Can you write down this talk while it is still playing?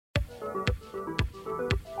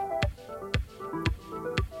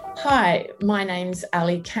Hi, my name's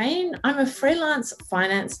Ali Kane. I'm a freelance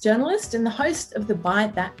finance journalist and the host of the Buy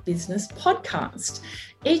That Business podcast.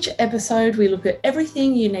 Each episode, we look at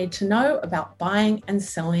everything you need to know about buying and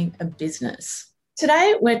selling a business.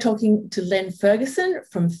 Today, we're talking to Len Ferguson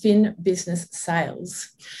from Fin Business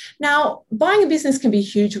Sales. Now, buying a business can be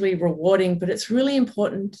hugely rewarding, but it's really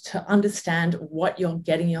important to understand what you're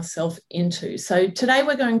getting yourself into. So today,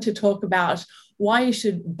 we're going to talk about why you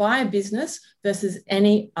should buy a business versus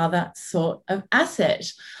any other sort of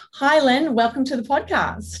asset. Hi, Len. Welcome to the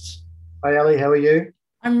podcast. Hi, Ali. How are you?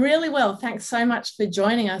 I'm really well. Thanks so much for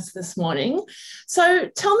joining us this morning. So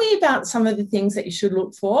tell me about some of the things that you should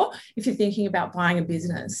look for if you're thinking about buying a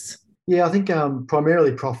business. Yeah, I think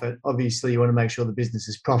primarily profit. Obviously, you want to make sure the business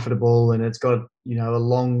is profitable and it's got,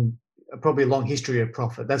 probably a long history of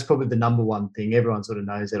profit. That's probably the number one thing. Everyone sort of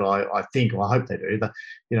knows that. I think, or I hope they do. That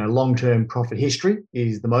long-term profit history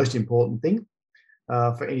is the most important thing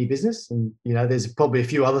for any business. And there's probably a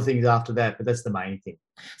few other things after that, but that's the main thing.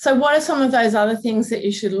 So what are some of those other things that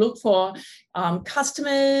you should look for?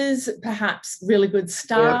 Customers, perhaps really good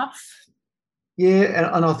staff?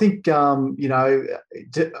 Yeah, and I think,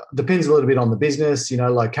 it depends a little bit on the business.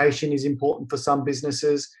 Location is important for some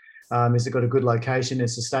businesses. Has it got a good location, a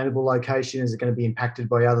sustainable location? Is it going to be impacted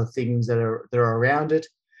by other things that are around it?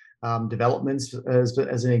 Developments, as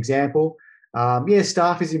an example.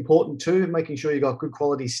 Staff is important too, making sure you've got good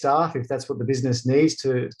quality staff if that's what the business needs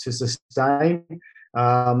to sustain.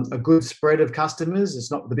 A good spread of customers.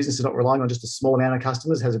 The business is not relying on just a small amount of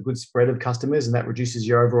customers, has a good spread of customers, and that reduces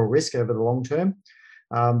your overall risk over the long term.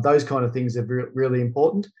 Those kind of things are really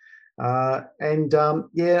important. I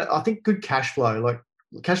think good cash flow.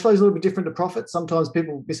 Cash flow is a little bit different to profit. Sometimes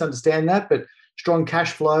people misunderstand that, but strong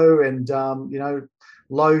cash flow and,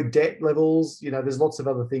 low debt levels, there's lots of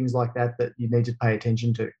other things like that you need to pay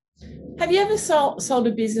attention to. Have you ever sold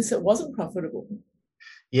a business that wasn't profitable?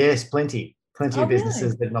 Yes, plenty of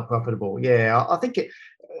businesses that are not profitable. Yeah, I think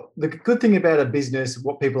the good thing about a business,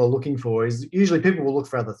 what people are looking for is usually people will look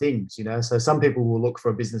for other things, So some people will look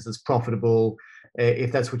for a business that's profitable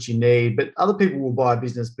if that's what you need, but other people will buy a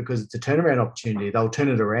business because it's a turnaround opportunity. They'll turn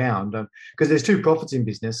it around because there's two profits in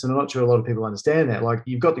business, and I'm not sure a lot of people understand that. Like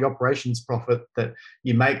you've got the operations profit that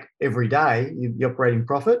you make every day, the operating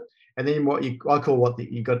profit, and then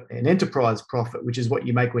you've got an enterprise profit, which is what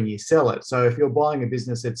you make when you sell it. So if you're buying a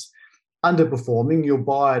business that's underperforming, you'll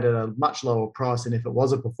buy it at a much lower price than if it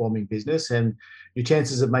was a performing business, and your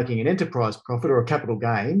chances of making an enterprise profit or a capital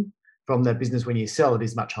gain from that business when you sell it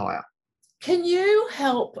is much higher. Can you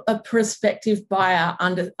help a prospective buyer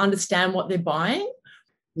understand what they're buying?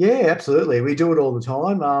 Yeah, absolutely. We do it all the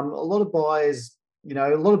time. A lot of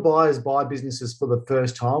buyers buy businesses for the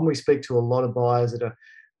first time. We speak to a lot of buyers that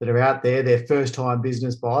are out there. They're first-time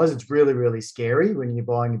business buyers. It's really, really scary when you're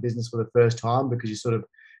buying a business for the first time because you sort of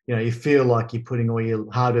you feel like you're putting all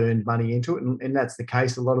your hard-earned money into it, and that's the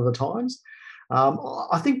case a lot of the times.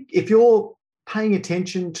 I think if you're paying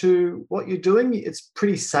attention to what you're doing, it's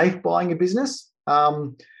pretty safe buying a business.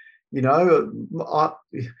 I got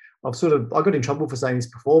in trouble for saying this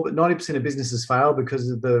before, but 90% of businesses fail because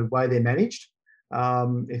of the way they're managed.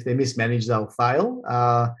 If they're mismanaged, they'll fail.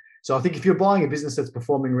 So I think if you're buying a business that's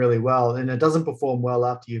performing really well and it doesn't perform well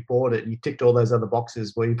after you've bought it and you've ticked all those other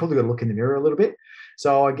boxes, well, you've probably got to look in the mirror a little bit.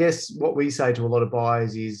 So I guess what we say to a lot of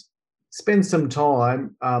buyers is spend some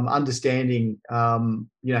time understanding, how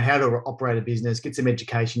to operate a business, get some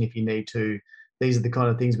education if you need to. These are the kind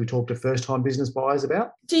of things we talk to first-time business buyers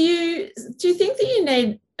about. Do you think that you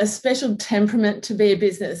need a special temperament to be a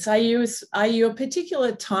business? Are you a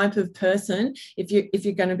particular type of person if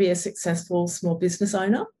you're going to be a successful small business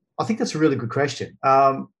owner? I think that's a really good question.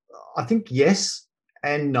 I think yes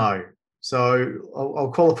and no. So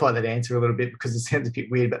I'll qualify that answer a little bit because it sounds a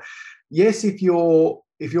bit weird. But yes, if you're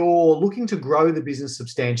looking to grow the business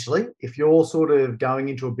substantially, if you're sort of going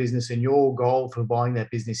into a business and your goal for buying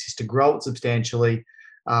that business is to grow it substantially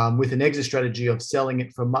with an exit strategy of selling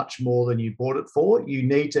it for much more than you bought it for, you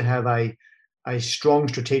need to have a strong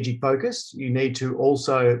strategic focus. You need to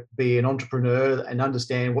also be an entrepreneur and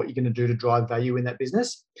understand what you're going to do to drive value in that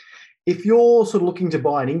business. If you're sort of looking to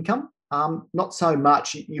buy an income, not so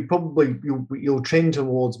much. You'll trend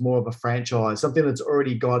towards more of a franchise, something that's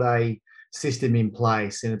already got a system in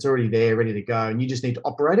place and it's already there, ready to go, and you just need to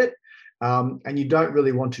operate it. And you don't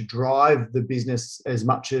really want to drive the business as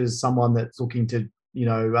much as someone that's looking to,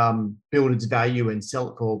 build its value and sell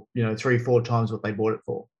it for, 3-4 times what they bought it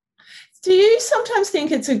for. Do you sometimes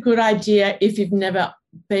think it's a good idea if you've never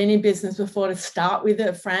been in business before to start with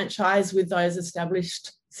a franchise with those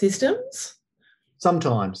established systems?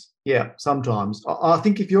 Sometimes, yeah, sometimes. I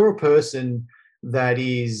think if you're a person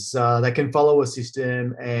that can follow a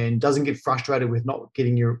system and doesn't get frustrated with not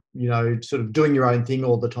getting sort of doing your own thing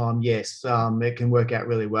all the time, yes, it can work out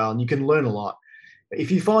really well and you can learn a lot. If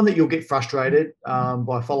you find that you'll get frustrated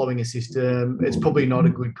by following a system, it's probably not a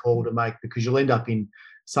good call to make, because you'll end up in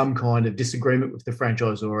some kind of disagreement with the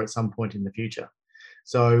franchisor at some point in the future.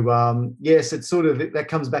 So yes, it's sort of, that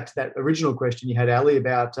comes back to that original question you had, Ali,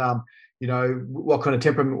 about what kind of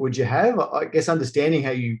temperament would you have? I guess understanding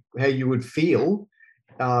how you would feel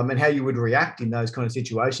and how you would react in those kind of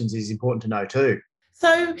situations is important to know too.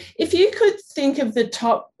 So if you could think of the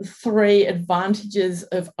top 3 advantages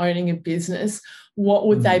of owning a business, what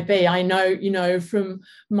would they be? I know, from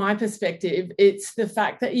my perspective, it's the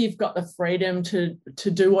fact that you've got the freedom to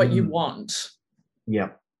do what you want. Yeah.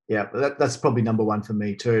 That's probably number 1 for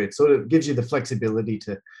me too. It sort of gives you the flexibility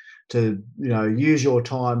to use your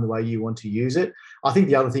time the way you want to use it. I think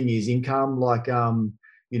the other thing is income. Like, I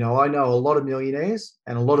know a lot of millionaires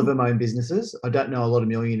and a lot of them own businesses. I don't know a lot of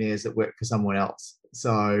millionaires that work for someone else.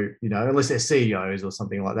 So, unless they're CEOs or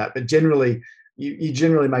something like that. But generally, you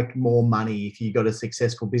generally make more money if you've got a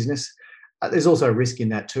successful business. There's also risk in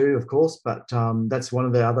that too, of course, but that's one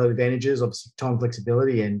of the other advantages, obviously time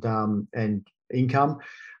flexibility and income.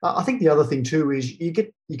 I think the other thing too is you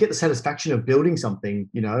get the satisfaction of building something.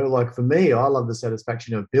 Like for me, I love the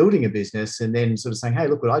satisfaction of building a business and then sort of saying, hey,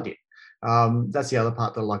 look what I did. That's the other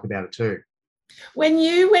part that I like about it too. When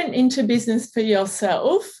you went into business for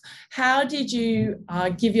yourself, how did you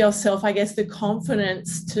give yourself, I guess, the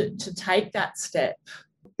confidence to take that step?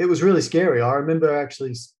 It was really scary. I remember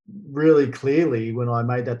actually really clearly when I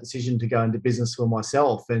made that decision to go into business for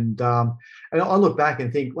myself. And I look back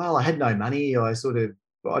and think, well, I had no money. I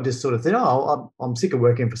just sort of thought, oh, I'm sick of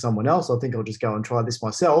working for someone else. I think I'll just go and try this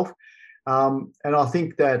myself. And I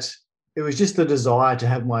think that it was just the desire to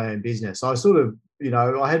have my own business. I sort of,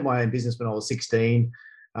 I had my own business when I was 16,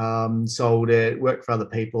 sold it, worked for other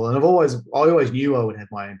people. And I always knew I would have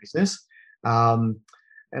my own business.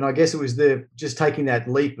 And I guess it was just taking that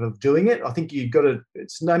leap of doing it. I think you've got to,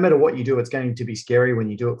 it's no matter what you do, it's going to be scary when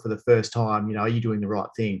you do it for the first time. Are you doing the right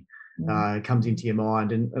thing? It comes into your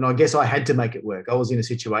mind. And I guess I had to make it work. I was in a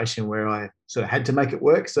situation where I sort of had to make it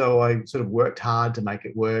work. So I sort of worked hard to make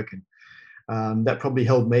it work. And that probably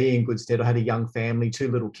held me in good stead. I had a young family,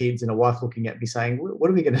 2 little kids, and a wife looking at me saying, what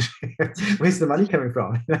are we going to do? Where's the money coming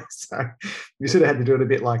from? So we sort of had to do it a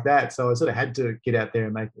bit like that. So I sort of had to get out there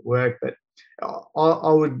and make it work. But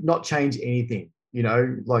I would not change anything,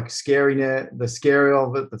 like the scary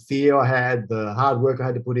of it, the fear I had, the hard work I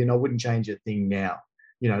had to put in. I wouldn't change a thing now,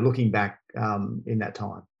 looking back in that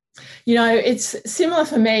time. It's similar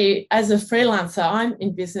for me as a freelancer. I'm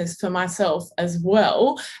in business for myself as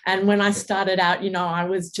well. And when I started out, I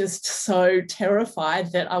was just so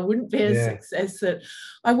terrified that I wouldn't be a success, that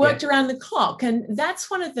I worked around the clock. And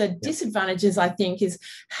that's one of the disadvantages, I think, is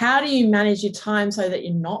how do you manage your time so that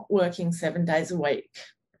you're not working 7 days a week?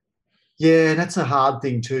 Yeah, that's a hard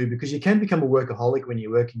thing too, because you can become a workaholic when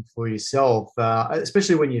you're working for yourself,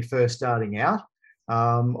 especially when you're first starting out.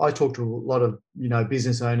 I talk to a lot of,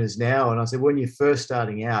 business owners now, and I said, when you're first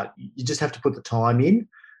starting out, you just have to put the time in.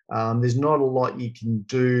 There's not a lot you can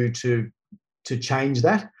do to change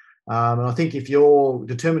that. And I think if you're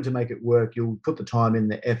determined to make it work, you'll put the time in,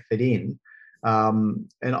 the effort in. And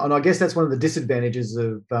I guess that's one of the disadvantages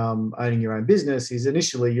of owning your own business is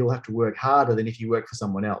initially you'll have to work harder than if you work for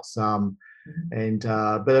someone else.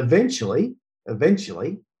 But eventually,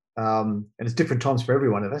 and it's different times for every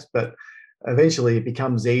one of us, but eventually it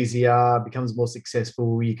becomes easier, becomes more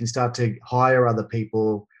successful. You can start to hire other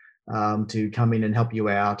people to come in and help you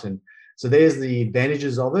out. And so there's the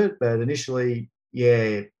advantages of it. But initially,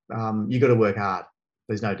 you got to work hard.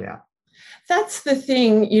 There's no doubt. That's the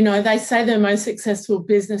thing. They say the most successful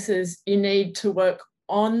businesses, you need to work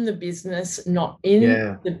on the business, not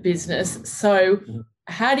in the business. So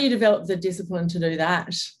how do you develop the discipline to do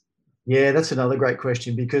that? Yeah, that's another great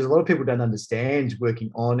question, because a lot of people don't understand working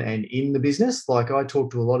on and in the business. Like I talk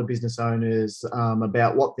to a lot of business owners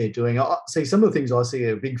about what they're doing. I see some of the things I see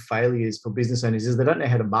are big failures for business owners is they don't know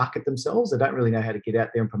how to market themselves. They don't really know how to get out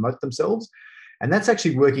there and promote themselves. And that's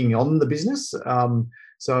actually working on the business.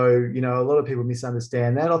 So, a lot of people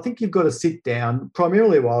misunderstand that. I think you've got to sit down,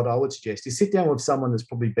 primarily what I would suggest is sit down with someone that's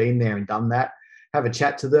probably been there and done that, have a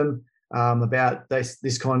chat to them about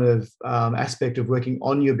this kind of aspect of working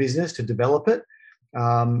on your business to develop it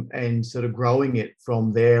and sort of growing it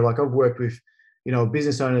from there. Like I've worked with,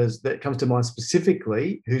 business owners that comes to mind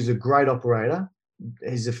specifically, who's a great operator.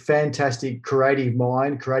 He's a fantastic creative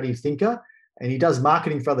mind, creative thinker, and he does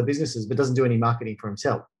marketing for other businesses, but doesn't do any marketing for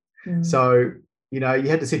himself. So you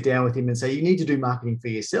had to sit down with him and say, you need to do marketing for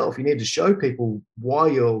yourself. You need to show people why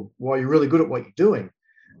you're really good at what you're doing.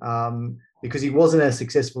 Because he wasn't as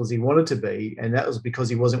successful as he wanted to be. And that was because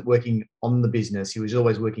he wasn't working on the business. He was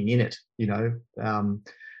always working in it,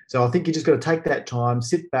 So I think you just got to take that time,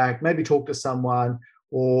 sit back, maybe talk to someone,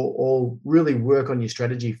 or really work on your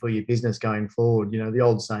strategy for your business going forward. The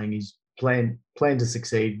old saying is plan to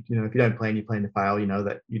succeed. If you don't plan, you plan to fail.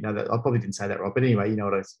 That I probably didn't say that right, but anyway, you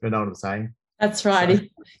know what I'm saying. That's right. So, if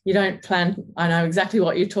you don't plan, I know exactly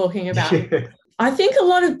what you're talking about. Yeah. I think a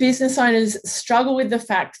lot of business owners struggle with the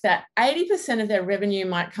fact that 80% of their revenue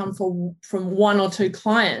might come from one or two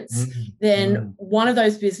clients. Then one of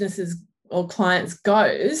those businesses or clients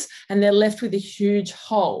goes and they're left with a huge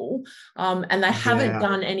hole, and they haven't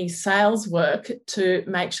done any sales work to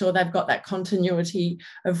make sure they've got that continuity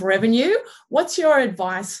of revenue. What's your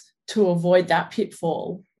advice to avoid that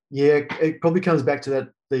pitfall? Yeah, it probably comes back to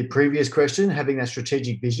the previous question, having that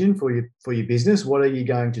strategic vision for your business. What are you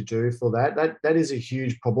going to do for that? That is a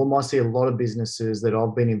huge problem. I see a lot of businesses that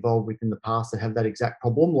I've been involved with in the past that have that exact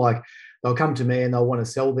problem. Like, they'll come to me and they'll want to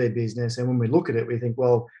sell their business. And when we look at it, we think,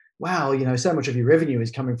 well, wow, so much of your revenue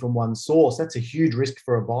is coming from one source. That's a huge risk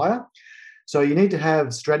for a buyer. So you need to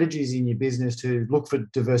have strategies in your business to look for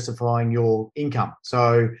diversifying your income.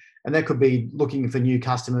 And that could be looking for new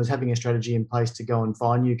customers, having a strategy in place to go and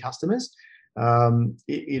find new customers.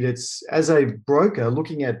 It's as a broker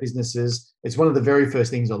looking at businesses, it's one of the very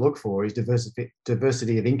first things I look for is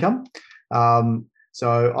diversity of income.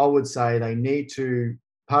 So I would say they need to,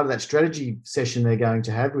 part of that strategy session they're going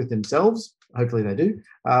to have with themselves, hopefully they do,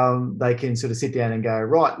 they can sort of sit down and go,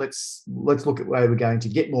 right, let's look at where we're going to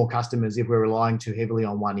get more customers if we're relying too heavily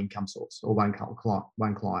on one income source or one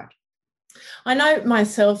client. I know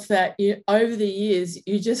myself that over the years,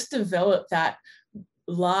 you just develop that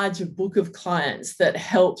larger book of clients that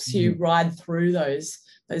helps you ride through those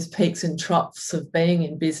peaks and troughs of being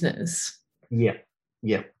in business. Yeah.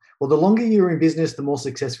 Well, the longer you're in business, the more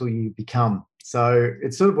successful you become. So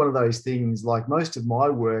it's sort of one of those things, like most of my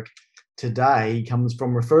work today comes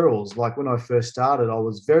from referrals. Like when I first started, I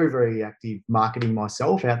was very, very active marketing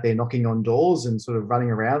myself, out there knocking on doors and sort of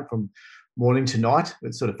running around from morning to night,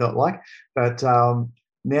 it sort of felt like. But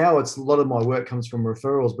now it's a lot of my work comes from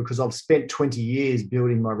referrals because I've spent 20 years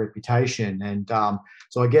building my reputation. And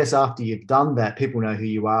so I guess after you've done that, people know who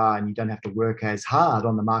you are and you don't have to work as hard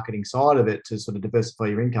on the marketing side of it to sort of diversify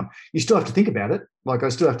your income. You still have to think about it. Like I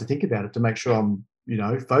still have to think about it to make sure I'm,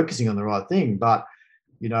 focusing on the right thing. But,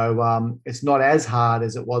 it's not as hard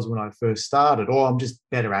as it was when I first started, or I'm just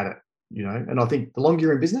better at it, And I think the longer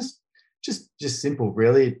you're in business, just simple,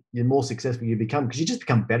 really, the more successful you become because you just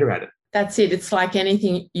become better at it. That's it. It's like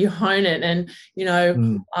anything, you hone it. And,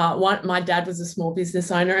 my dad was a small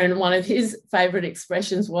business owner, and one of his favorite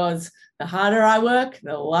expressions was, the harder I work,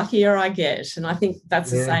 the luckier I get. And I think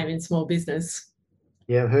that's the same in small business.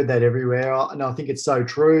 Yeah, I've heard that everywhere. And I think it's so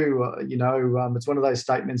true. It's one of those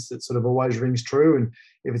statements that sort of always rings true. And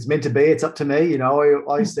if it's meant to be, it's up to me.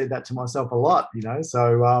 I said that to myself a lot,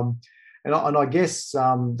 So, and I guess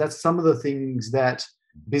that's some of the things that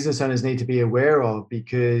business owners need to be aware of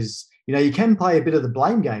because, you can play a bit of the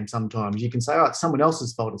blame game sometimes. You can say, it's someone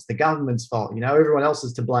else's fault. It's the government's fault. Everyone else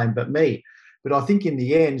is to blame but me. But I think in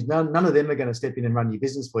the end, none of them are going to step in and run your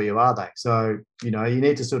business for you, are they? So, you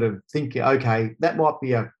need to sort of think, okay, that might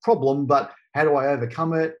be a problem, but how do I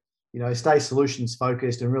overcome it? Stay solutions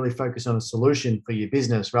focused and really focus on a solution for your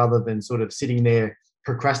business rather than sort of sitting there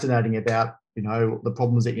procrastinating about, the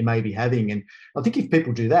problems that you may be having. And I think if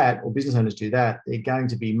people do that, or business owners do that, they're going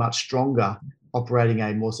to be much stronger operating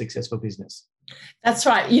a more successful business. That's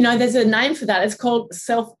right. There's a name for that. It's called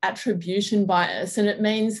self-attribution bias. And it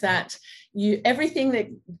means that everything that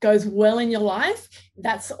goes well in your life,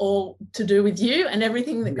 that's all to do with you, and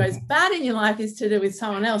everything that goes bad in your life is to do with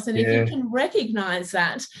someone else. And if you can recognize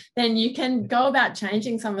that, then you can go about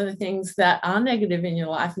changing some of the things that are negative in your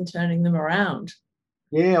life and turning them around.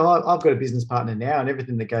 Yeah, I've got a business partner now, and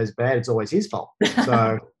everything that goes bad, it's always his fault.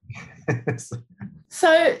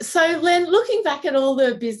 So, so Len, looking back at all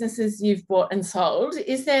the businesses you've bought and sold,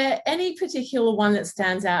 is there any particular one that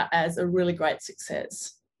stands out as a really great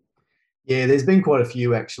success? Yeah, there's been quite a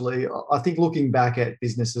few, actually. I think looking back at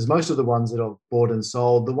businesses, most of the ones that I've bought and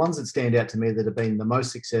sold, the ones that stand out to me that have been the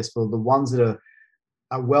most successful, the ones that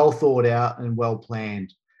are well thought out and well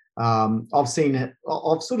planned. I've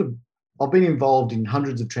been involved in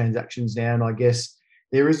hundreds of transactions now, and I guess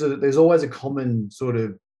there's always a common sort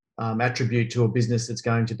of attribute to a business that's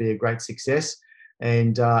going to be a great success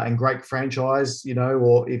and great franchise,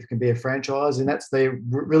 or if it can be a franchise, and that's they're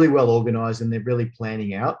really well organized and they're really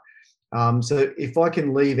planning out. So if I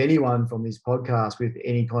can leave anyone from this podcast with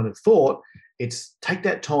any kind of thought, it's take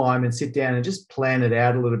that time and sit down and just plan it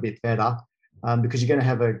out a little bit better, because you're going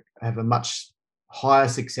to have a much higher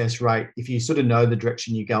success rate if you sort of know the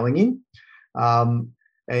direction you're going in.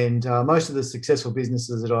 And most of the successful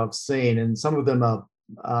businesses that I've seen, and some of them are,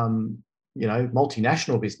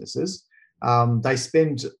 multinational businesses, they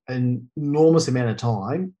spend an enormous amount of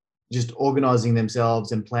time just organising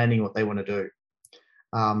themselves and planning what they want to do.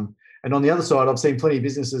 And on the other side, I've seen plenty of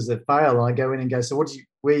businesses that fail, and I go in and go, so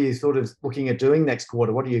where are you sort of looking at doing next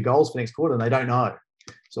quarter? What are your goals for next quarter? And they don't know.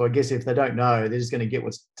 So I guess if they don't know, they're just going to get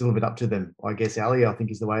what's delivered up to them. I guess, Ali, I think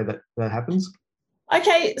is the way that happens.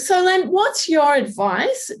 Okay, so Len, what's your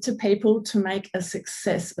advice to people to make a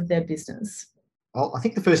success of their business? I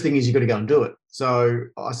think the first thing is you've got to go and do it. So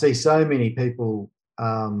I see so many people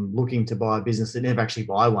looking to buy a business that never actually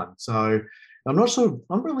buy one. So I'm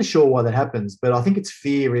really sure why that happens, but I think it's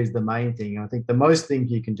fear is the main thing. I think the most thing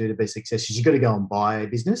you can do to be successful is you've got to go and buy a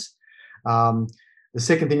business. The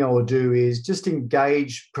second thing I would do is just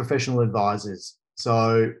engage professional advisors.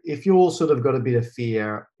 So if you're sort of got a bit of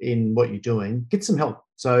fear in what you're doing, get some help.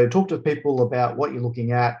 So talk to people about what you're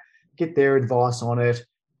looking at, get their advice on it.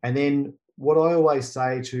 And then what I always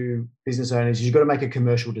say to business owners is you've got to make a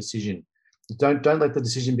commercial decision. Don't let the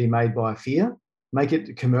decision be made by fear. Make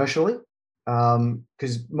it commercially,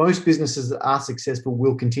 because most businesses that are successful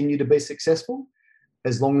will continue to be successful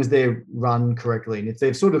as long as they're run correctly. And if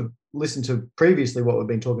they've sort of listened to previously what we've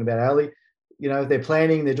been talking about, Ali, they're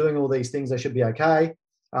planning, they're doing all these things, they should be okay.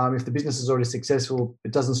 If the business is already successful,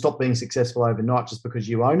 it doesn't stop being successful overnight just because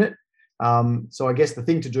you own it. So I guess the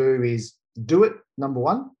thing to do is do it, number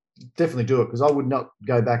one. Definitely do it, because I would not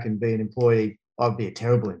go back and be an employee. I'd be a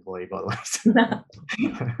terrible employee, by the way.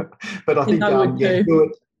 But I think, do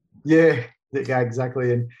it. Yeah,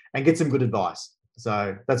 exactly. And get some good advice.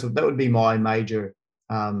 So that would be my major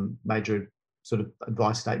sort of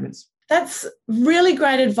advice statements. That's really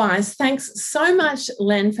great advice. Thanks so much,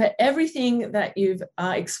 Len, for everything that you've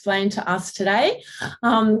explained to us today.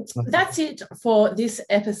 That's it for this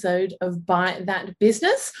episode of Buy That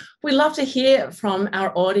Business. We love to hear from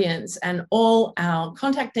our audience, and all our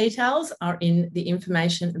contact details are in the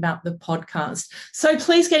information about the podcast. So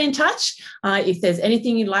please get in touch if there's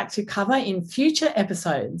anything you'd like to cover in future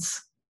episodes.